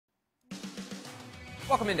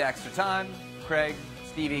Welcome into Extra Time. Craig,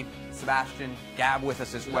 Stevie, Sebastian, Gab with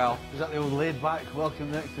us as well. Is that the old laid-back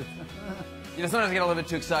welcome to Extra Time? You know, sometimes I get a little bit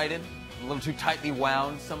too excited, a little too tightly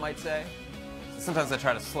wound, some might say. Sometimes I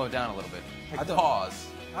try to slow down a little bit. Pause.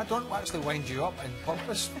 I don't actually wind you up on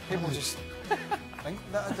purpose. People just think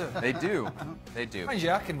that I do. They do. They do. Mind you,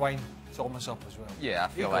 I can wind Thomas up as well. Yeah, I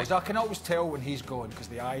feel he like... goes, I can always tell when he's going because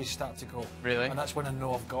the eyes start to go. Really? And that's when I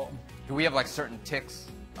know I've got him. Do we have like certain tics,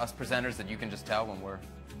 us presenters, that you can just tell when we're...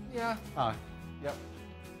 Yeah. Aye. Yep.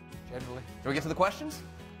 Generally. Do we get to the questions?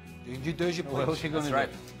 You do as you please. What's he going to That's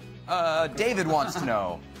right. David wants to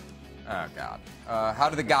know, oh God, how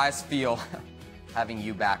do the guys feel having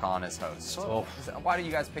you back on as host? Oh. Why do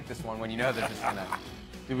you guys pick this one when you know they're just gonna...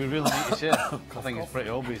 Do we really need to say it? I think it's pretty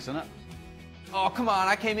obvious, isn't it? Oh, come on,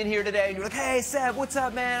 I came in here today and you're like, hey, Seb, what's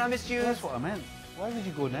up, man? I missed you. That's what I meant. Why would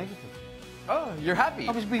you go negative? Oh, you're happy.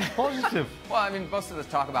 I was being positive. Well, I mean, most of the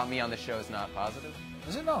talk about me on this show is not positive.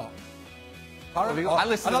 Is it not? I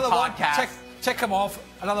listen to the podcast. Tick him off.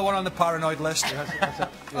 Another one on the paranoid list. That's it.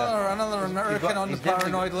 Yeah. Another American on the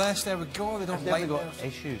paranoid list. There we go. They don't He's like definitely got those.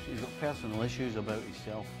 issues. He's got personal issues about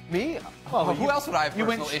himself. Me? Well, who else would I have you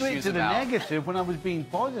personal went straight issues to the about? negative when I was being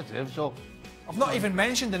positive, so... I've not even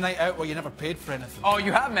mentioned the night out where you never paid for anything. Oh,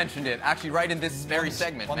 you have mentioned it, actually, right in this very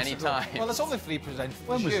segment many times. Well, there's only three presenters.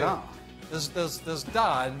 When was that? There's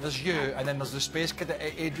Dan, there's you, and then there's the space kid,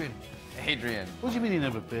 Adrian. Adrian. What do you mean he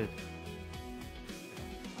never paid?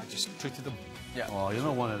 I just treated him. Yeah. Oh, you're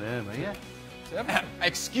not one of them, are you?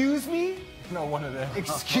 Excuse me? Not one of them.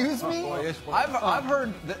 Excuse me? Oh, yes, I've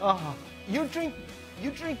heard that you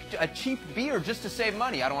drink a cheap beer just to save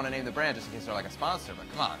money. I don't want to name the brand just in case they're like a sponsor, but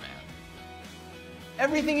come on, man.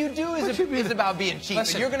 Everything you do is about being cheap.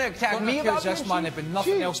 Listen, and you're going to attack me about being this man cheap? have been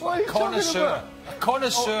nothing else but a connoisseur. A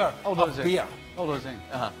connoisseur Hold on a of second. beer. Hold on a second.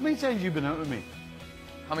 How many times have you been out with me?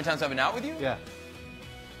 How many times have I been out with you? Yeah.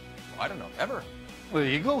 Well, I don't know. Ever. Well,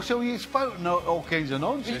 there you go. So you're spouting all kinds of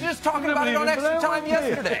nonsense. You're just talking about it on Extra Time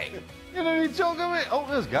yesterday. You know, you're talking about... Oh,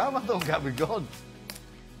 there's Gab. I thought Gab was gone.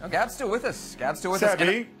 No, Gab's still with us. Gab's still with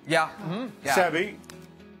Sebby? us. Yeah. Yeah. Sebby,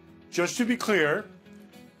 just to be clear,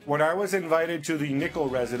 when I was invited to the Nicol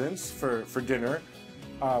residence for dinner,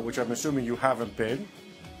 which I'm assuming you haven't been,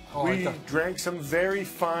 we drank some very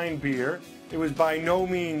fine beer. It was by no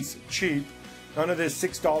means cheap. None of this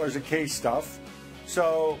 $6 a case stuff.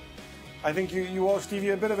 So I think you owe Stevie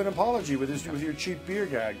a bit of an apology with your cheap beer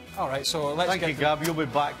gag. All right, so let's Thank get you, Gab. You'll be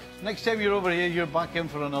back. Next time you're over here, you're back in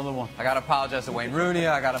for another one. I got to apologize to Wayne Rooney.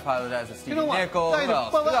 I got to apologize to Stevie Nicol. Well, Who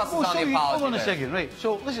else? Who else is on the apology hold on a list? second, right?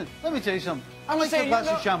 So, listen, let me tell you something. I like a glass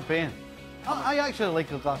of champagne. I actually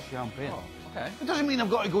like a glass of champagne. Oh, okay. It doesn't mean I've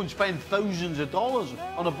got to go and spend thousands of dollars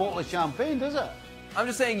on a bottle of champagne, does it? I'm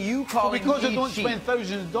just saying you calling me because I don't cheap spend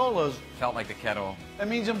thousands of dollars, felt like the kettle. it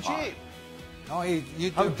means I'm cheap. No, you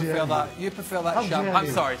do prefer that. You prefer that champagne. I'm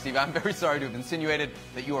sorry, Steve. I'm very sorry to have insinuated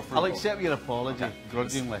that you are frugal. I'll accept your apology,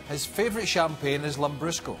 grudgingly. His favourite champagne is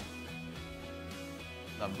Lambrusco.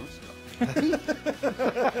 Lambrusco.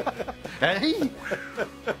 Hey?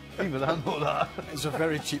 Even I know that. It's a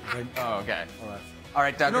very cheap drink. Oh, okay. All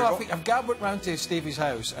right, You know, I think if Gab went round to Stevie's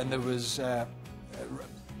house and there was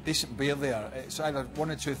decent beer there, it's either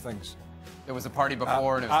one of two things. There was a party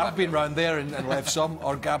before, and it was I've left been over. round there and left some,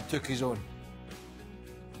 or Gab took his own.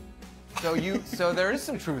 So there is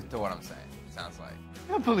some truth to what I'm saying. It sounds like.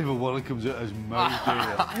 I can't believe a word comes out of his mouth, do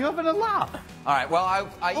you? You're having a laugh. All right. Well, I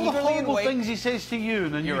All the eagerly horrible await. things he says to you,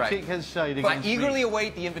 and then you take his side I against eagerly me.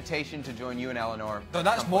 await the invitation to join you and Eleanor. No,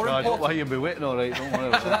 that's more I don't important. why you'll be waiting, all right, don't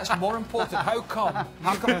worry. So that's more important. How come?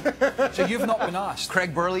 So you've not been asked?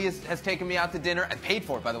 Craig Burley has taken me out to dinner and paid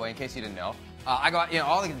for it, by the way, in case you didn't know. I got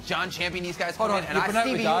all the John Champion, these guys come in, and you've been out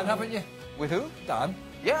with Stevie, Dan, haven't you? With who? Dan.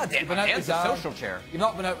 Yeah, Dan. You've been out with Dan's a Dan. social chair. You've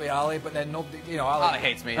not been out with Ali, but then nobody, Ali. Ali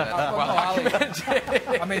hates me. That's Well, well no, Ali.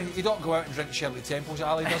 documented. I mean, you don't go out and drink Shirley Temples.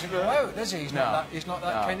 Ali doesn't go out, does he? He's not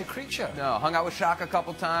that kind of creature. No, hung out with Shaq a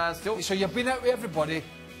couple times. Still. So you've been out with everybody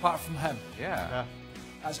apart from him. Yeah.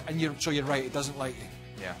 So you're right. He doesn't like you.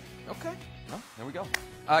 Yeah. Okay. Well, there we go.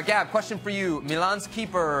 Gab, question for you. Milan's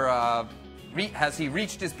keeper, has he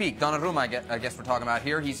reached his peak? Donnarumma, I guess we're talking about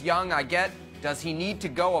here. He's young, I get. Does he need to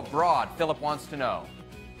go abroad? Philip wants to know.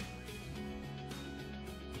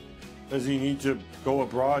 Does he need to go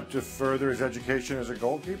abroad to further his education as a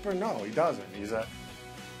goalkeeper? No, he doesn't. He's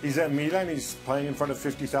at Milan. He's playing in front of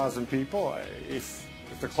 50,000 people. If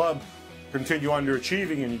the club continue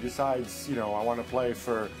underachieving and he decides, I want to play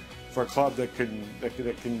for a club that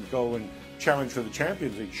can go and challenge for the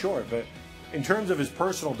Champions League, sure. But in terms of his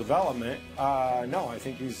personal development, no, I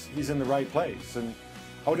think he's in the right place. And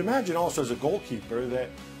I would imagine also as a goalkeeper that,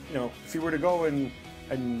 if he were to go and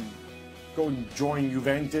go and join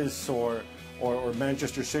Juventus or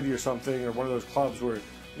Manchester City or something, or one of those clubs where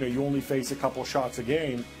you only face a couple shots a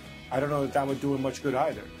game, I don't know that would do him much good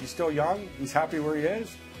either. He's still young. He's happy where he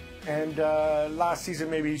is. And last season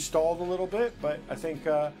maybe he stalled a little bit, but I think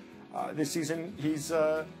this season he's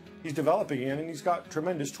developing again, and he's got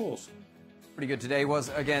tremendous tools. Pretty good today was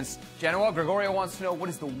against Genoa. Gregorio wants to know, what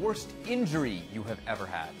is the worst injury you have ever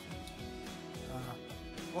had?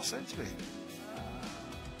 Worst injury?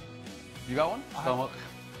 You got one? Stomach.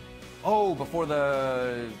 Oh, before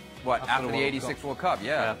the, what, after the World 86 World Cup?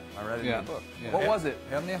 Yeah, I read it in the book. Yeah. What was it?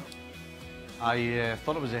 Hernia? I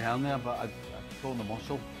thought it was a hernia, but I torn the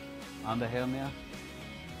muscle and a hernia.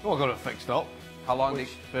 So I got it fixed up. How long?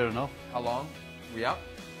 Fair enough. How long were you out?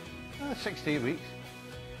 6 to 8 weeks.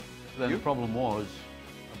 Then the problem was,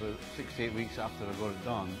 about 6 to 8 weeks after I got it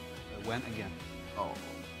done, it went again. Oh.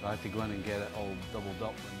 So I had to go in and get it all doubled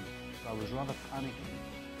up, and I was rather panicking.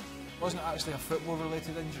 Wasn't actually a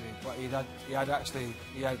football-related injury, but he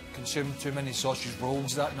had consumed too many sausage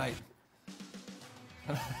rolls that night.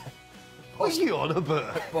 What are you on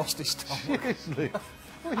about? Burst his stomach. Seriously?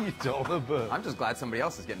 What are you talking about? I'm just glad somebody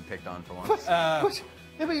else is getting picked on for once. Yeah,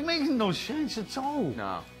 but it makes no sense at all.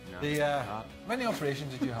 No. How many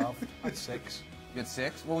operations did you have? I had 6. You had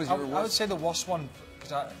 6? What was your worst? I would say the worst one,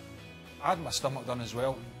 because I had my stomach done as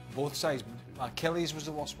well, both sides. My Achilles was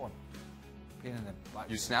the worst one. Pain in the back.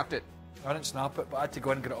 You snapped it? I didn't snap it, but I had to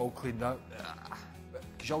go in and get it all cleaned out.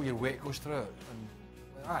 Because all your weight goes through it.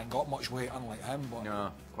 And I ain't got much weight, unlike him. But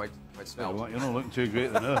No, quite svelte. You're not looking too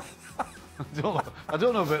great than us. I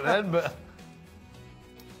don't know about then, but...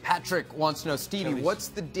 Patrick wants to know, Stevie, what's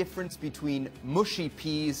the difference between mushy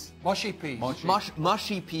peas... Mushy peas.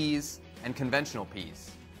 Mushy peas and conventional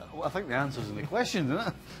peas? Well, I think the answer's in the question, isn't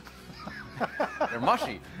it? They're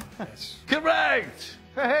mushy. Yes. Correct!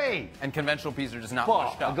 Hey! And conventional peas are just not But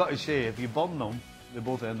mushed up. I've got to say, if you burn them, they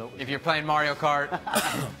both end up... If you're playing Mario Kart,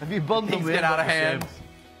 If you burn them, things they get end out up of the same. hand.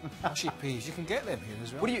 Mushy peas. You can get them here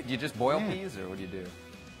as well. What do you just boil peas, or what do you do?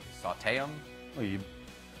 Saute them? Well, you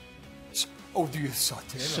Oh, do you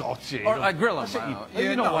saute them? saute Or them. grill them? That's it, I don't know. Now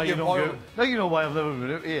you know no, why you you don't boil go... them. Now you know why I've never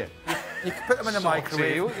been out here. You can put them in the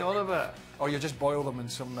microwave, What are you on about? or you just boil them in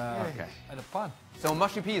some in a pan. So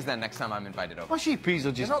mushy peas then next time I'm invited over. Mushy peas are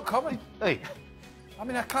You're just... not coming. Hey, I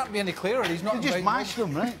mean, I can't be any clearer. He's not you just inviting mash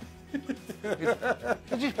them, right? They're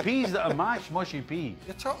just peas that are mashed, mushy peas.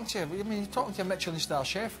 You're talking to you're talking to a Michelin-star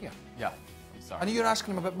chef here, Yeah, I'm sorry. and you're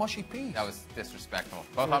asking him about mushy peas. That was disrespectful,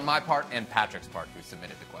 both on my part and Patrick's part, who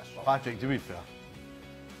submitted the question. Patrick, to be fair.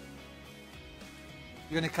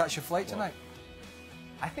 You're going to catch your flight tonight?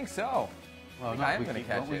 I think so. Well, I am we going to keep-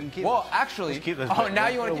 catch we can it. keep Well, this- actually, let's keep this oh, bit now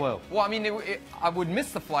right you want for to. a while. Well, I mean, I would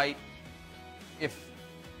miss the flight if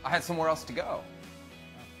I had somewhere else to go.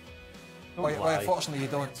 Don't Well, lie. unfortunately, you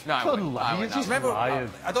don't. No, I Don't wouldn't. lie, I you're would just not. Remember, lying.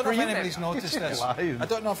 I don't know For if you, anybody's maybe. noticed You're this. lying. I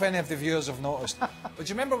don't know if any of the viewers have noticed. But do you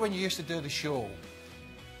remember when you used to do the show?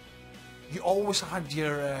 You always had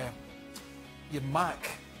your Mac,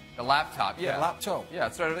 The laptop, yeah. your laptop. Yeah,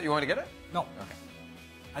 it's right. You want to get it? No. Okay.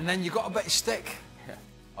 And then you got a bit of stick.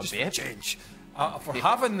 A Just bit? change. For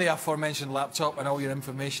having the aforementioned laptop and all your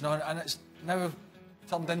information on it, and it's now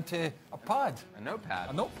turned into a pad, A notepad.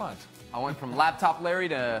 a notepad. I went from laptop Larry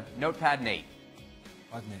to notepad Nate.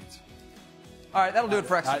 Pad needs. All right, that'll do it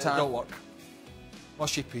for extra Don't time. work.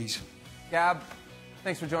 Mushy peas. Gab,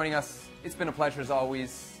 thanks for joining us. It's been a pleasure as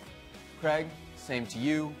always. Craig, same to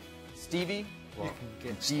you. Stevie, You can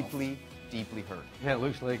get deeply, deeply hurt. Yeah, it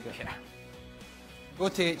looks like it. Yeah. Go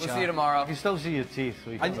to HR. We'll see you tomorrow. You can still see your teeth.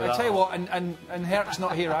 So you can And do I that. tell you what, and Herc's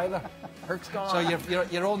not here either. Herc's gone. So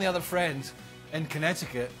your only other friend in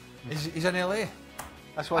Connecticut he's in LA.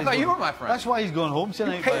 That's why I he's thought you going- were my friend. That's why he's going home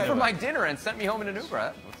tonight. by Paid the for way. my dinner and sent me home in an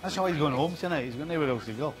Uber. That's why he's going home tonight. He's got nowhere else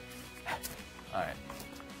to go. All right,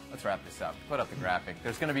 let's wrap this up. Put up the graphic.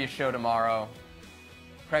 There's going to be a show tomorrow.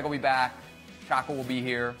 Craig will be back. Chaka will be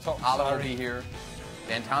here. Ala will be here.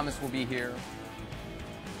 Dan Thomas will be here.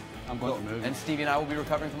 I'm going to move. And Stevie and I will be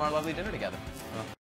recovering from our lovely dinner together.